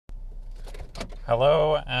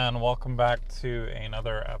Hello and welcome back to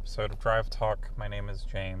another episode of Drive Talk. My name is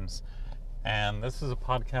James, and this is a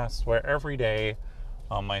podcast where every day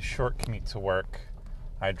on my short commute to work,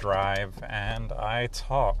 I drive and I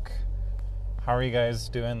talk. How are you guys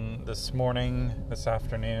doing this morning, this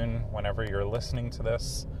afternoon, whenever you're listening to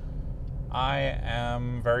this? I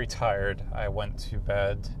am very tired. I went to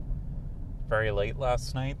bed very late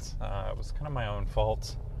last night. It was kind of my own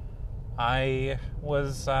fault. I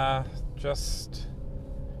was just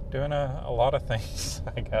doing a lot of things,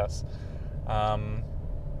 I guess. I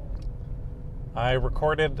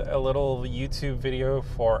recorded a little YouTube video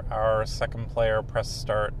for our Second Player Press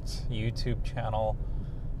Start YouTube channel.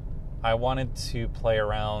 I wanted to play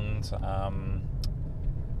around.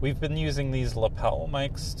 We've been using these lapel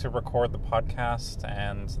mics to record the podcast,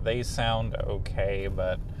 and they sound okay,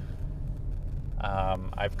 but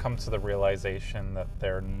I've come to the realization that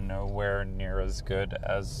they're nowhere near as good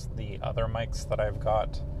as the other mics that I've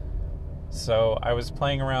got. So I was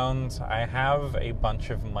playing around. I have a bunch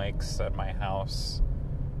of mics at my house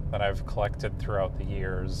that I've collected throughout the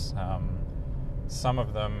years. Some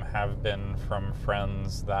of them have been from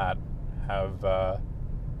friends that have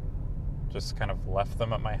just kind of left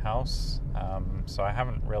them at my house. So I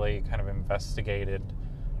haven't really kind of investigated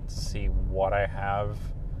to see what I have.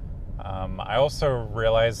 I also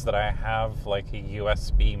realized that I have like a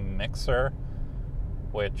USB mixer,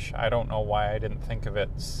 which I don't know why I didn't think of it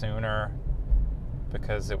sooner,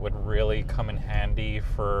 because it would really come in handy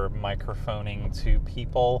for microphoning two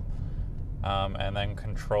people, and then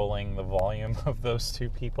controlling the volume of those two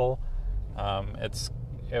people.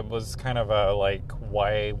 It was kind of a like,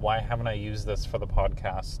 why haven't I used this for the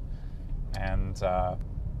podcast? And I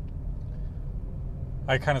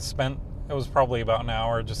kind of spent, it was probably about an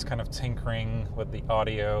hour just kind of tinkering with the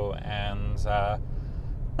audio, and I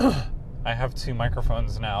have two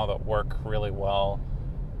microphones now that work really well,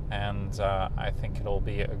 and I think it'll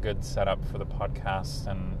be a good setup for the podcast,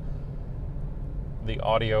 and the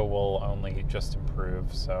audio will only just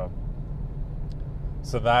improve, so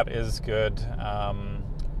that is good. I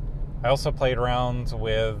also played around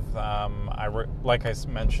with, like I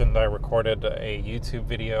mentioned, I recorded a YouTube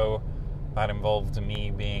video that involved me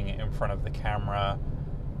being in front of the camera.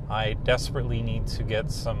 I desperately need to get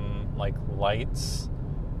some like lights.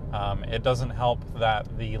 It doesn't help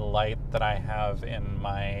that the light that I have in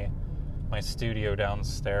my studio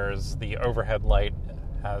downstairs, the overhead light,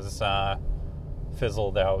 has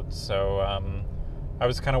fizzled out. So I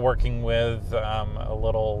was kind of working with a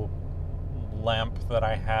little lamp that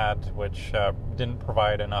I had, which didn't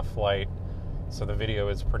provide enough light, so the video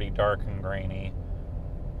is pretty dark and grainy.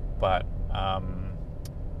 But I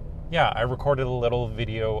recorded a little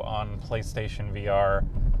video on PlayStation VR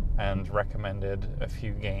and recommended a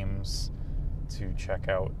few games to check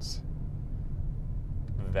out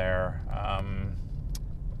there.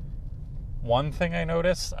 One thing I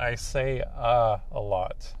noticed, I say a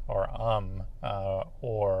lot, or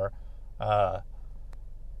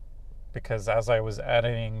because as I was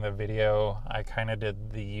editing the video, I kind of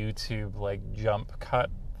did the YouTube like jump cut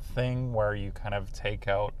thing where you kind of take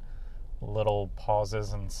out little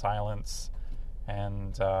pauses and silence,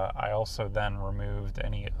 and I also then removed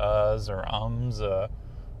any uhs or ums,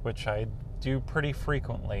 which I do pretty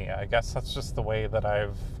frequently. I guess that's just the way that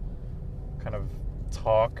I've kind of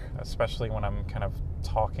talk, especially when I'm kind of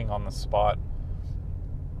talking on the spot.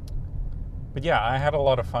 But yeah, I had a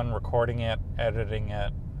lot of fun recording it, editing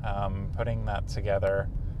it, putting that together,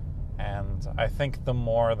 and I think the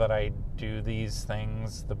more that I do these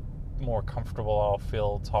things, the more comfortable I'll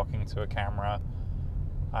feel talking to a camera.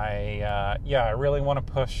 I really want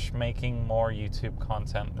to push making more YouTube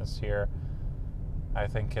content this year. I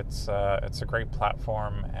think it's a great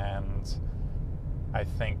platform, and I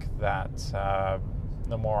think that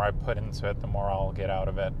the more I put into it, the more I'll get out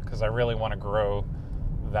of it, because I really want to grow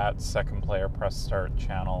that Second Player Press Start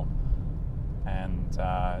channel. And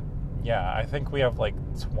I think we have like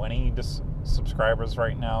 20 subscribers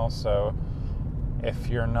right now, so if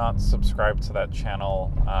you're not subscribed to that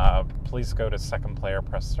channel, please go to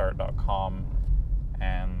secondplayerpressstart.com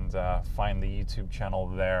and find the YouTube channel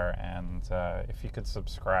there, and if you could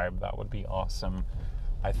subscribe, that would be awesome.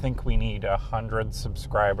 I think we need 100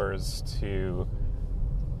 subscribers to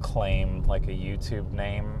claim like a YouTube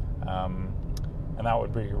name, and that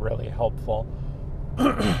would be really helpful.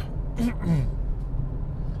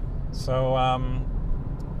 So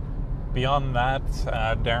beyond that,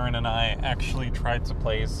 Darren and I actually tried to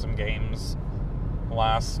play some games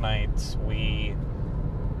last night. We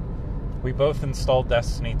both installed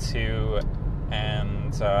Destiny 2,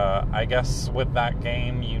 And I guess with that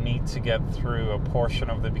game, you need to get through a portion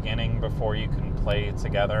of the beginning before you can play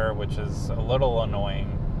together, which is a little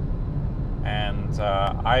annoying. And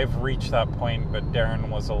I've reached that point, but Darren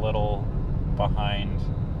was a little behind,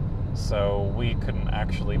 so we couldn't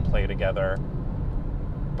actually play together.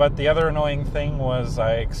 But the other annoying thing was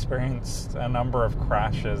I experienced a number of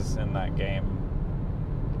crashes in that game.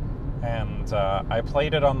 And I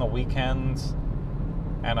played it on the weekend,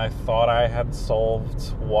 and I thought I had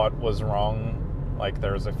solved what was wrong. Like,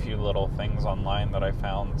 there's a few little things online that I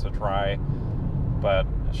found to try, but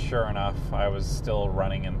sure enough, I was still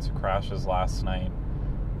running into crashes last night.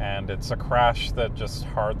 And it's a crash that just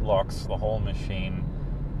hard locks the whole machine,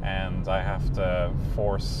 and I have to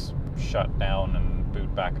force shut down and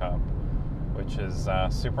boot back up, which is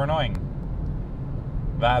super annoying.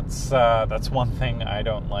 That's one thing I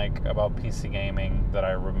don't like about PC gaming that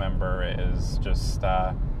I remember is just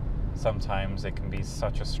sometimes it can be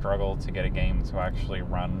such a struggle to get a game to actually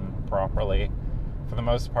run properly. For the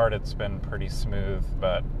most part, it's been pretty smooth,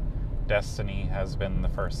 but Destiny has been the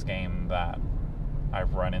first game that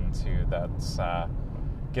I've run into that's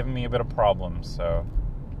given me a bit of problems. So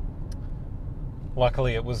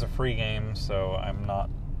luckily it was a free game, so I'm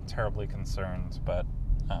not terribly concerned, but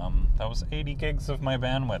that was 80 gigs of my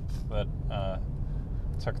bandwidth that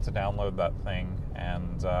took to download that thing,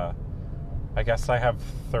 and I guess I have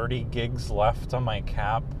 30 gigs left on my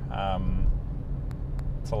cap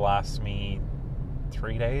to last me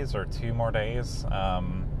 3 days or 2 more days.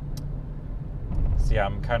 So yeah,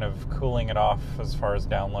 I'm kind of cooling it off as far as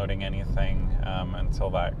downloading anything until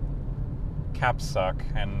that cap suck.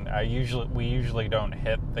 And we usually don't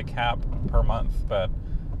hit the cap per month, but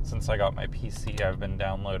since I got my PC, I've been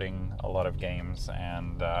downloading a lot of games,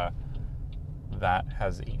 and that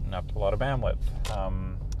has eaten up a lot of bandwidth.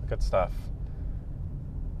 Good stuff.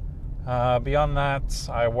 Beyond that,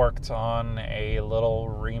 I worked on a little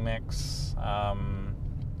remix.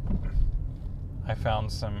 I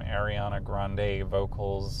found some Ariana Grande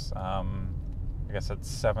vocals. I guess it's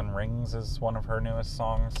Seven Rings is one of her newest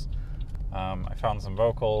songs. I found some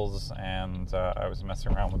vocals, and I was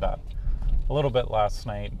messing around with that a little bit last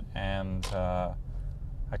night, and I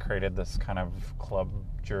created this kind of club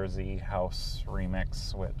Jersey house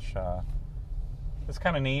remix, which is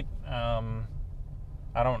kind of neat.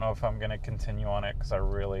 I don't know if I'm going to continue on it because I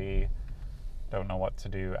really don't know what to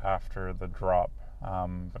do after the drop,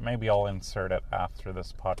 but maybe I'll insert it after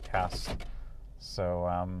this podcast. So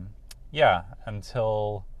yeah,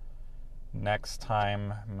 until next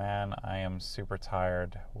time, man, I am super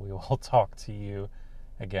tired. We will talk to you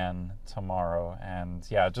again tomorrow. And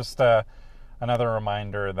yeah, just another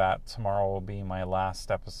reminder that tomorrow will be my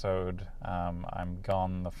last episode. I'm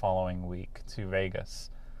gone the following week to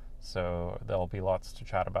Vegas, so there'll be lots to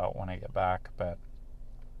chat about when I get back, but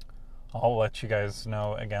I'll let you guys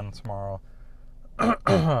know again tomorrow.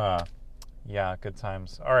 Yeah, good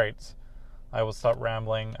times. All right, I will stop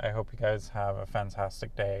rambling. I hope you guys have a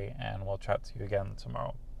fantastic day, and we'll chat to you again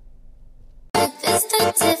tomorrow. Breakfast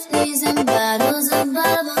at Tiffany's and bottles of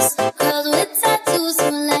bubbles.